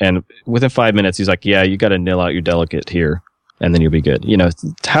look. And within 5 minutes, he's like, yeah, you got to nail out your delegate here and then you'll be good.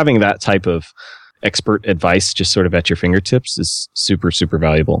 Having that type of expert advice just sort of at your fingertips is super, super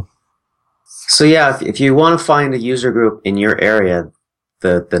valuable. So yeah, if you want to find a user group in your area,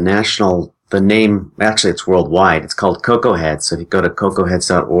 the name, actually it's worldwide. It's called Cocoa Heads. So if you go to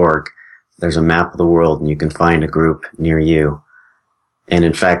cocoaheads.org, there's a map of the world, and you can find a group near you. And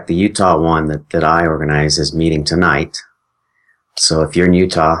in fact, the Utah one that I organize is meeting tonight. So if you're in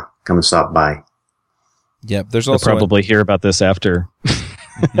Utah, come and stop by. Yeah, there's They'll also probably hear about this after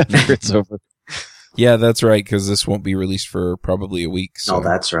it's over. Yeah, that's right, because this won't be released for probably a week. So. Oh,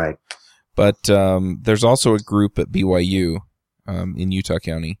 that's right. But there's also a group at BYU in Utah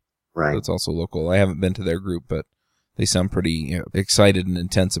County. Right. That's also local. I haven't been to their group, but they sound pretty excited and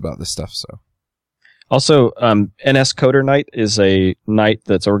intense about this stuff. So, Also, NS Coder Night is a night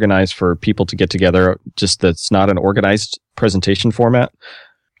that's organized for people to get together. Just that's not an organized presentation format.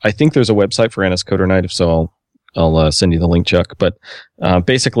 I think there's a website for NS Coder Night. If so, I'll send you the link, Chuck. But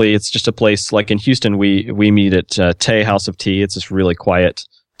basically, it's just a place like in Houston. We meet at Tay House of Tea. It's this really quiet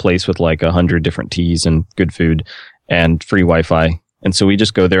place with like 100 different teas and good food and free Wi-Fi. And so we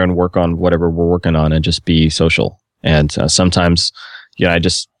just go there and work on whatever we're working on and just be social. And sometimes, I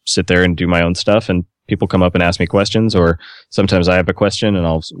just sit there and do my own stuff, and people come up and ask me questions, or sometimes I have a question and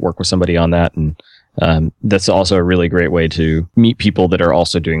I'll work with somebody on that. And that's also a really great way to meet people that are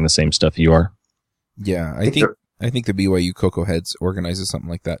also doing the same stuff you are. Yeah, I think the BYU Cocoa Heads organizes something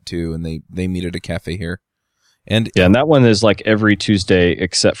like that too, and they meet at a cafe here. And that one is like every Tuesday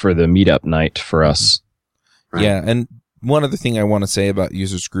except for the meetup night for us. Right. Yeah, and one other thing I want to say about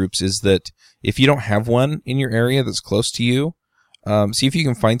users groups is that if you don't have one in your area that's close to you, see if you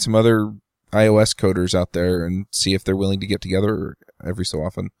can find some other iOS coders out there and see if they're willing to get together every so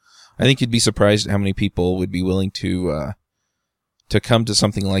often. I think you'd be surprised at how many people would be willing to come to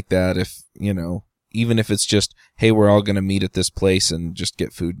something like that if, even if it's just, hey, we're all going to meet at this place and just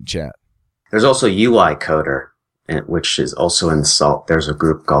get food and chat. There's also UI Coder, which is also in Salt. There's a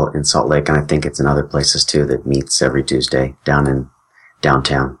group called in Salt Lake, and I think it's in other places too, that meets every Tuesday down in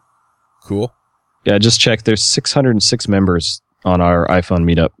downtown. Cool. Yeah, just check. There's 606 members on our iPhone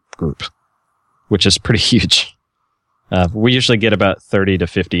meetup group, which is pretty huge. We usually get about 30 to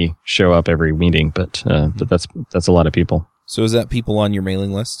 50 show up every meeting, but that's a lot of people. So is that people on your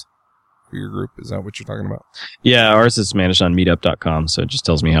mailing list for your group? Is that what you're talking about? Yeah, ours is managed on meetup.com, so it just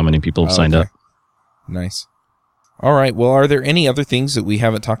tells me how many people have signed up. Nice. All right. Well, are there any other things that we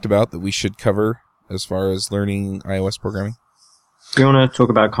haven't talked about that we should cover as far as learning iOS programming? Do you want to talk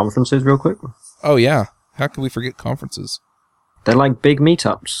about conferences real quick? Oh, yeah. How can we forget conferences? They're like big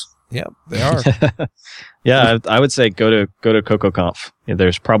meetups. Yeah, they are. Yeah, I would say go to CocoConf. Yeah,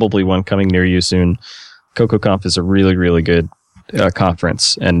 there's probably one coming near you soon. CocoConf is a really, really good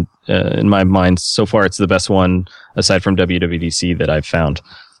conference. And in my mind, so far, it's the best one, aside from WWDC, that I've found.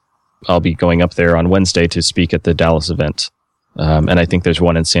 I'll be going up there on Wednesday to speak at the Dallas event. And I think there's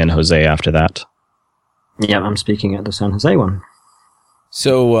one in San Jose after that. Yeah, I'm speaking at the San Jose one.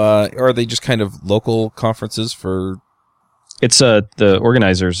 So are they just kind of local conferences for... It's the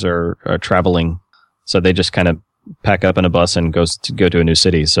organizers are traveling, so they just kind of pack up in a bus and go to a new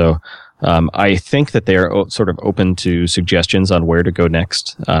city. So I think that they are sort of open to suggestions on where to go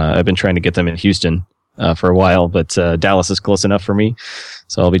next. I've been trying to get them in Houston for a while, but Dallas is close enough for me,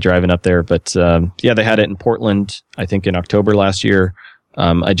 so I'll be driving up there. But yeah, they had it in Portland, I think in October last year.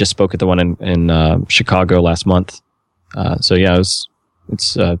 I just spoke at the one in Chicago last month. So yeah,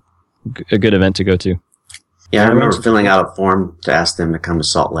 it's a good event to go to. Yeah, I remember filling out a form to ask them to come to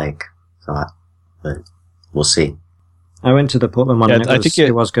Salt Lake. But we'll see. I went to the Portland one. Yeah, and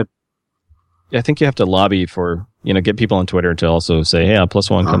it was good. Yeah, I think you have to lobby for get people on Twitter to also say, "Hey,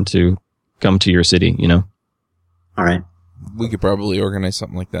 +1 come to your city." All right. We could probably organize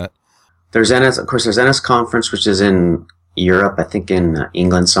something like that. There's NS Conference, which is in Europe, I think in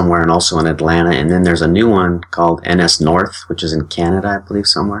England somewhere, and also in Atlanta. And then there's a new one called NS North, which is in Canada, I believe,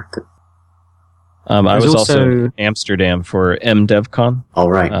 somewhere. I was also in Amsterdam for MDevCon. Oh,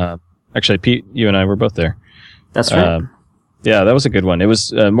 right. Actually, Pete, you and I were both there. That's right. Yeah, that was a good one. It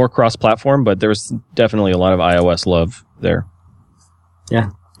was more cross-platform, but there was definitely a lot of iOS love there. Yeah.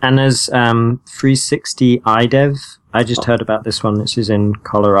 And there's 360 iDev. I just heard about this one. This is in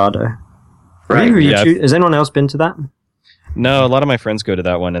Colorado. Right. Has anyone else been to that? No, a lot of my friends go to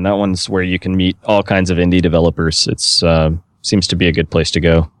that one, and that one's where you can meet all kinds of indie developers. It's seems to be a good place to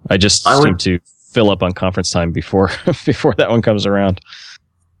go. I seem to fill up on conference time before that one comes around.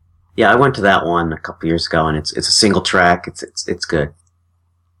 Yeah, I went to that one a couple years ago, and it's a single track. It's good.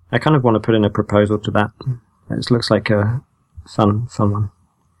 I kind of want to put in a proposal to that. It looks like a fun one.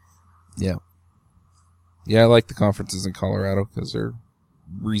 Yeah. Yeah, I like the conferences in Colorado because they're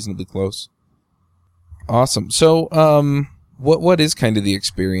reasonably close. Awesome. So, what is kind of the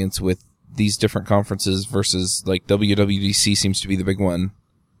experience with these different conferences versus like WWDC seems to be the big one?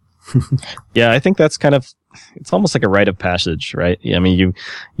 Yeah, I think that's it's almost like a rite of passage, right? I mean,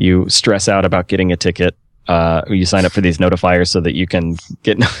 you stress out about getting a ticket. You sign up for these notifiers so that you can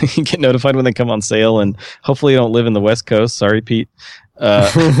get notified when they come on sale, and hopefully you don't live in the West Coast. Sorry, Pete.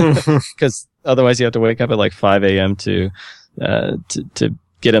 Because otherwise you have to wake up at like 5 a.m. to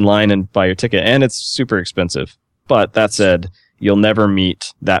get in line and buy your ticket, and it's super expensive. But that said, you'll never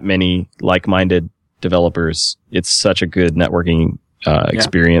meet that many like-minded developers. It's such a good networking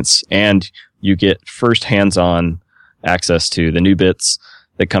experience, and you get first hands-on access to the new bits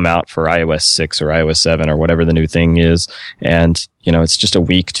that come out for iOS 6 or iOS 7 or whatever the new thing is. And, it's just a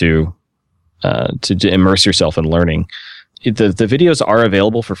week to immerse yourself in learning. The videos are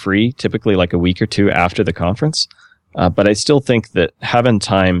available for free, typically like a week or two after the conference. But I still think that having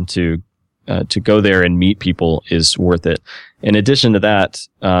time to go there and meet people is worth it. In addition to that,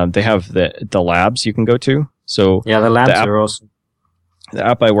 they have the labs you can go to. So yeah, the labs are awesome. The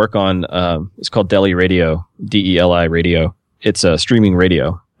app I work on is called Deli Radio, DELI Radio. It's a streaming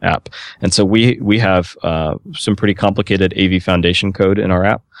radio app. And so we have some pretty complicated AV Foundation code in our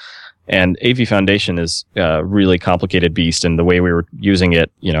app. And AV Foundation is a really complicated beast. And the way we were using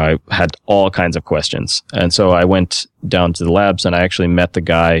it, I had all kinds of questions. And so I went down to the labs and I actually met the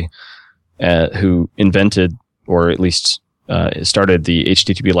guy who invented, or at least started, the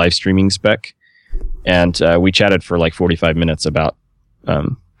HTTP live streaming spec. And we chatted for like 45 minutes about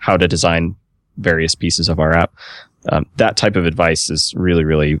how to design various pieces of our app. That type of advice is really,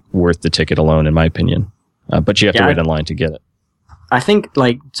 really worth the ticket alone, in my opinion. But you have to wait in line to get it. I think,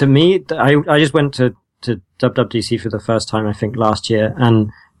 to me, I just went to WWDC for the first time, I think, last year,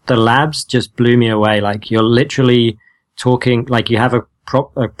 and the labs just blew me away. You're literally talking, you have a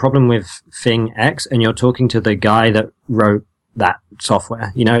problem with thing X, and you're talking to the guy that wrote that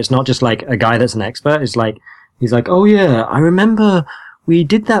software. It's not just a guy that's an expert. It's he's like, oh yeah, I remember we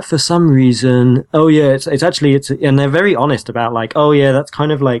did that for some reason. Oh yeah, and they're very honest about oh yeah, that's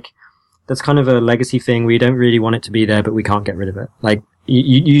kind of a legacy thing. We don't really want it to be there, but we can't get rid of it.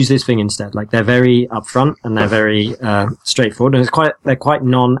 You use this thing instead. They're very upfront and they're very straightforward, and they're quite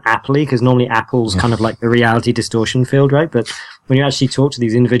non-Apple-y, because normally Apple's kind of the reality distortion field, right? But when you actually talk to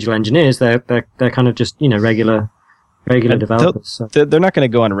these individual engineers, they're kind of just regular developers. So. They're not going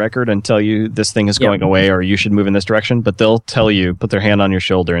to go on record and tell you this thing is going away or you should move in this direction, but they'll tell you, put their hand on your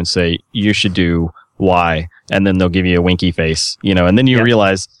shoulder and say, you should do Y, and then they'll give you a winky face, and then you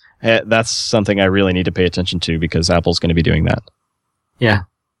realize, hey, that's something I really need to pay attention to because Apple's going to be doing that. Yeah.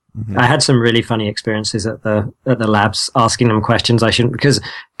 Mm-hmm. I had some really funny experiences at the labs asking them questions I shouldn't, because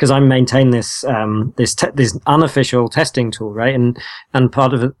I maintain this unofficial testing tool, right? And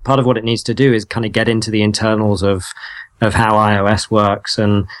part of what it needs to do is kind of get into the internals of how iOS works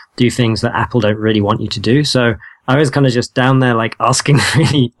and do things that Apple don't really want you to do. So I was kind of just down there asking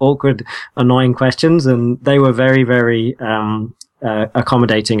really awkward, annoying questions, and they were very, very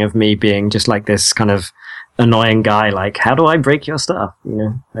accommodating of me being just this kind of annoying guy, how do I break your stuff?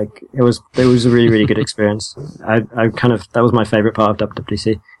 It was a really, really good experience. I that was my favorite part of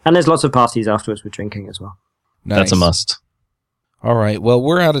WWDC. And there's lots of parties afterwards with drinking as well. Nice. That's a must. All right. Well,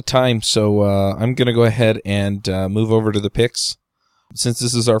 we're out of time, so I'm going to go ahead and move over to the picks. Since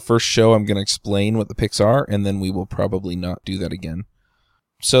this is our first show, I'm going to explain what the picks are, and then we will probably not do that again.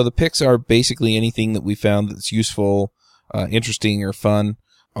 So the picks are basically anything that we found that's useful, interesting, or fun.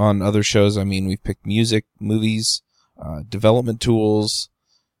 On other shows, we've picked music, movies, development tools,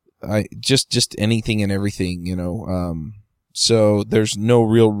 just anything and everything, so there's no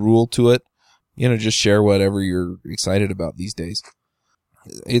real rule to it. Just share whatever you're excited about these days.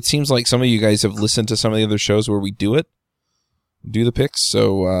 It seems like some of you guys have listened to some of the other shows where we do the picks,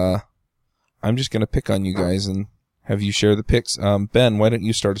 so I'm just going to pick on you guys and have you share the picks. Ben, why don't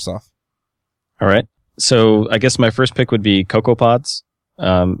you start us off? All right. So I guess my first pick would be CocoaPods.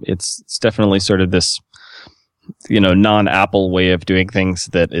 It's definitely sort of this, non-Apple way of doing things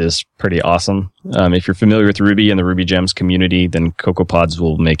that is pretty awesome. If you're familiar with Ruby and the Ruby Gems community, then CocoaPods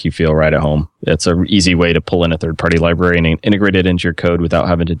will make you feel right at home. It's an easy way to pull in a third-party library and integrate it into your code without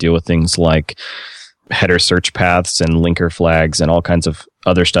having to deal with things like header search paths and linker flags and all kinds of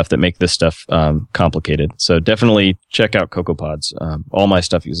other stuff that make this stuff complicated. So definitely check out CocoaPods. All my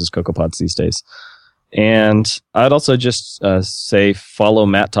stuff uses CocoaPods these days. And I'd also just say follow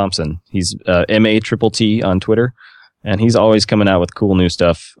Matt Thompson. He's MATTT on Twitter, and he's always coming out with cool new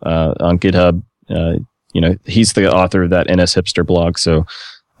stuff on GitHub. He's the author of that NS Hipster blog, so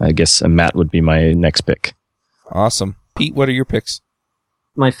I guess Matt would be my next pick. Awesome. Pete, what are your picks?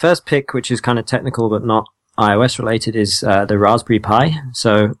 My first pick, which is kind of technical but not iOS related, is the Raspberry Pi.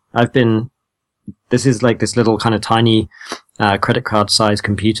 So this is this little kind of tiny credit card size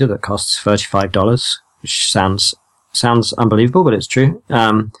computer that costs $35, which sounds unbelievable, but it's true.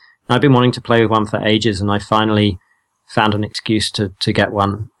 I've been wanting to play with one for ages, and I finally found an excuse to get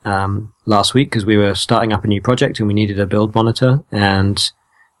one last week because we were starting up a new project and we needed a build monitor, and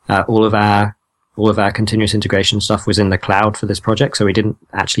all of our continuous integration stuff was in the cloud for this project, so we didn't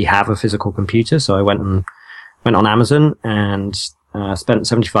actually have a physical computer. So I went on Amazon and spent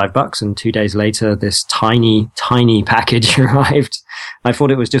 $75, and 2 days later, this tiny package arrived. I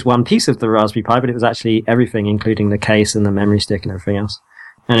thought it was just one piece of the Raspberry Pi, but it was actually everything, including the case and the memory stick and everything else.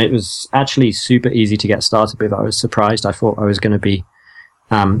 And it was actually super easy to get started with. I was surprised. I thought I was going to be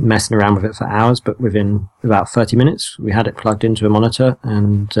messing around with it for hours, but within about 30 minutes, we had it plugged into a monitor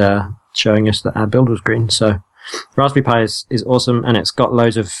and showing us that our build was green. So Raspberry Pi is awesome, and it's got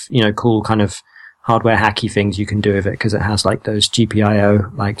loads of cool kind of hardware hacky things you can do with it, because it has like those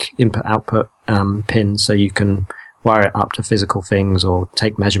GPIO like input output pins, so you can wire it up to physical things or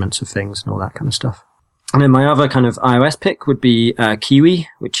take measurements of things and all that kind of stuff. And then my other kind of iOS pick would be Kiwi,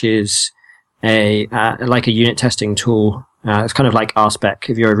 which is like a unit testing tool. It's kind of like RSpec.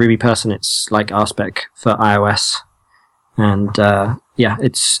 If you're a Ruby person, it's like RSpec for iOS. And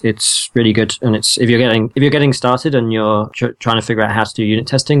it's really good. And it's if you're getting started and you're trying to figure out how to do unit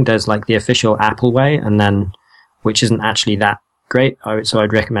testing, there's like the official Apple way, and then which isn't actually that great. So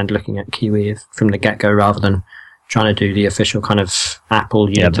I'd recommend looking at Kiwi from the get-go rather than trying to do the official kind of Apple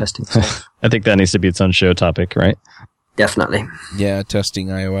unit testing stuff. I think that needs to be its own show topic, right? Definitely. Yeah, testing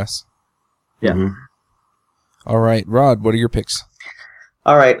iOS. Yeah. Mm-hmm. All right, Rod, what are your picks?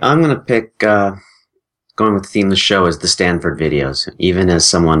 All right, I'm going to pick, going with the theme of the show, is the Stanford videos. Even as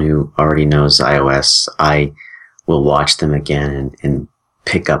someone who already knows iOS, I will watch them again and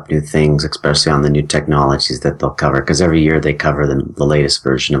pick up new things, especially on the new technologies that they'll cover, because every year they cover the latest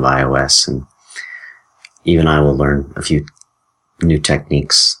version of iOS, and even I will learn a few new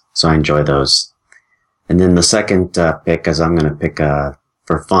techniques, so I enjoy those. And then the second pick, as I'm going to pick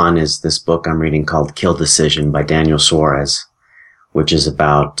for fun, is this book I'm reading called Kill Decision by Daniel Suarez, which is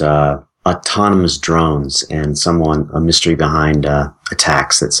about autonomous drones and a mystery behind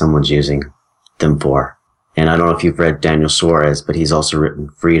attacks that someone's using them for. And I don't know if you've read Daniel Suarez, but he's also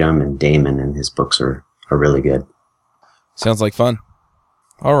written Freedom and Damon, and his books are really good. Sounds like fun.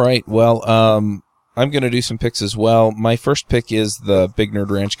 All right, well, I'm going to do some picks as well. My first pick is the Big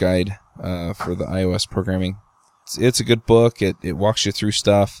Nerd Ranch Guide for the iOS programming. It's a good book. It walks you through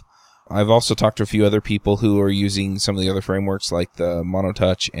stuff. I've also talked to a few other people who are using some of the other frameworks like the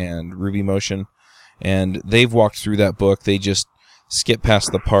MonoTouch and Ruby Motion, and they've walked through that book. They just skip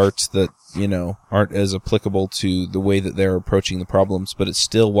past the parts that, aren't as applicable to the way that they're approaching the problems, but it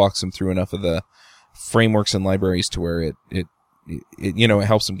still walks them through enough of the frameworks and libraries to where it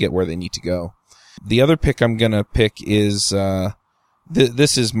helps them get where they need to go. The other pick I'm going to pick is,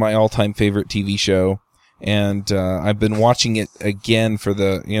 this is my all-time favorite TV show, and I've been watching it again for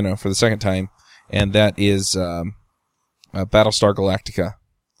the second time, and that is Battlestar Galactica.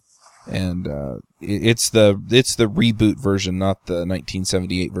 And it's the reboot version, not the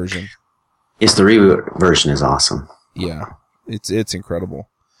 1978 version. Yes, the reboot version is awesome. Yeah, it's incredible.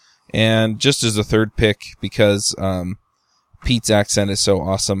 And just as a third pick, because Pete's accent is so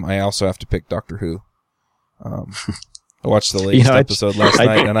awesome, I also have to pick Doctor Who. I watched the latest episode last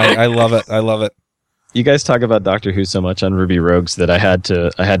night, and I love it. I love it. You guys talk about Doctor Who so much on Ruby Rogues that I had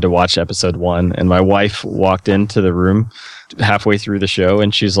to watch episode 1, and my wife walked into the room halfway through the show,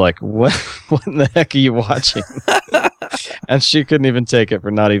 and she's like, "What in the heck are you watching?" And she couldn't even take it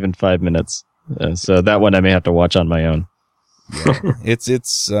for not even 5 minutes. So that one I may have to watch on my own. Yeah.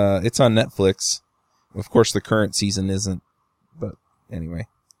 It's on Netflix. Of course, the current season isn't, but anyway.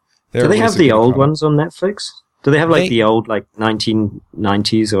 Do they have the old ones on Netflix? Do they have the old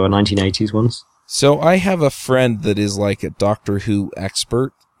 1990s or 1980s ones? So I have a friend that is like a Doctor Who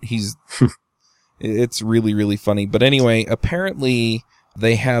expert. It's really, really funny. But anyway, apparently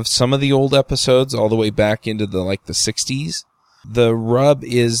they have some of the old episodes all the way back into the 60s. The rub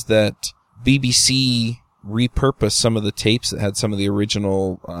is that BBC repurposed some of the tapes that had some of the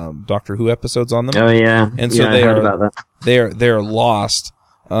original Doctor Who episodes on them. Oh yeah, and so I heard about that. They're lost.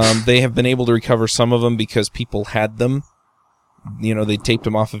 They have been able to recover some of them because people had them. They taped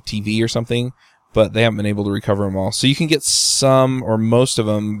them off of TV or something, but they haven't been able to recover them all. So you can get some or most of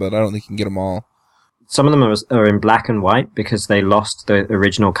them, but I don't think you can get them all. Some of them are in black and white because they lost the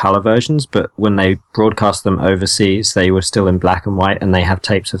original color versions, but when they broadcast them overseas, they were still in black and white, and they have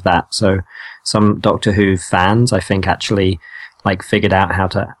tapes of that. So some Doctor Who fans, I think, actually figured out how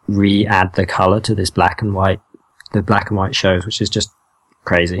to re-add the color to the black and white shows, which is just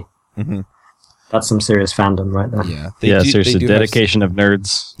crazy. Mm-hmm. That's some serious fandom right there. Yeah, seriously, dedication of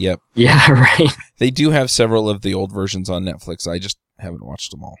nerds. Yep. Yeah, right. They do have several of the old versions on Netflix. I just haven't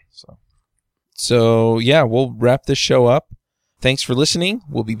watched them all. So yeah, we'll wrap this show up. Thanks for listening.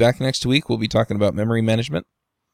 We'll be back next week. We'll be talking about memory management.